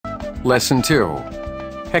Lesson 2.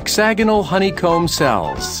 Hexagonal honeycomb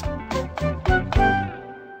cells.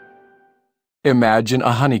 Imagine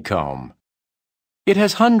a honeycomb. It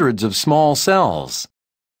has hundreds of small cells.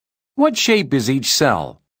 What shape is each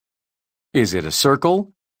cell? Is it a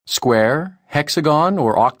circle, square, hexagon,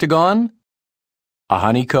 or octagon? A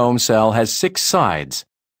honeycomb cell has 6 sides,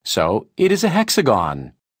 so it is a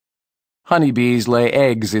hexagon. Honeybees lay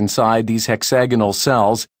eggs inside these hexagonal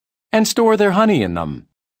cells and store their honey in them.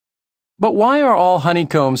 But why are all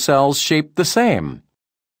honeycomb cells shaped the same?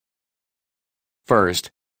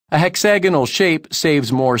 First, a hexagonal shape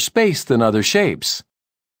saves more space than other shapes.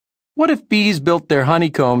 What if bees built their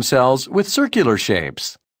honeycomb cells with circular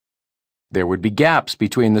shapes? There would be gaps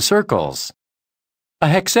between the circles. A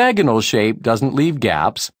hexagonal shape doesn't leave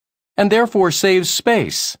gaps and therefore saves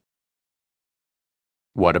space.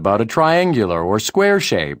 What about a triangular or square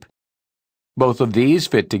shape? Both of these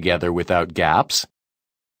fit together without gaps,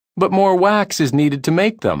 but more wax is needed to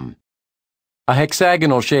make them. A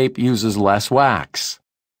hexagonal shape uses less wax.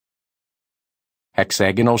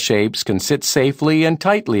 Hexagonal shapes can sit safely and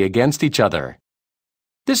tightly against each other.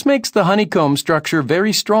 This makes the honeycomb structure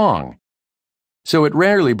very strong, so it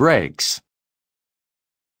rarely breaks.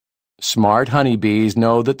 Smart honeybees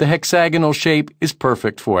know that the hexagonal shape is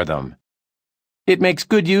perfect for them. It makes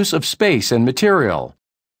good use of space and material.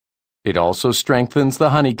 It also strengthens the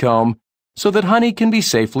honeycomb so that honey can be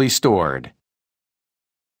safely stored.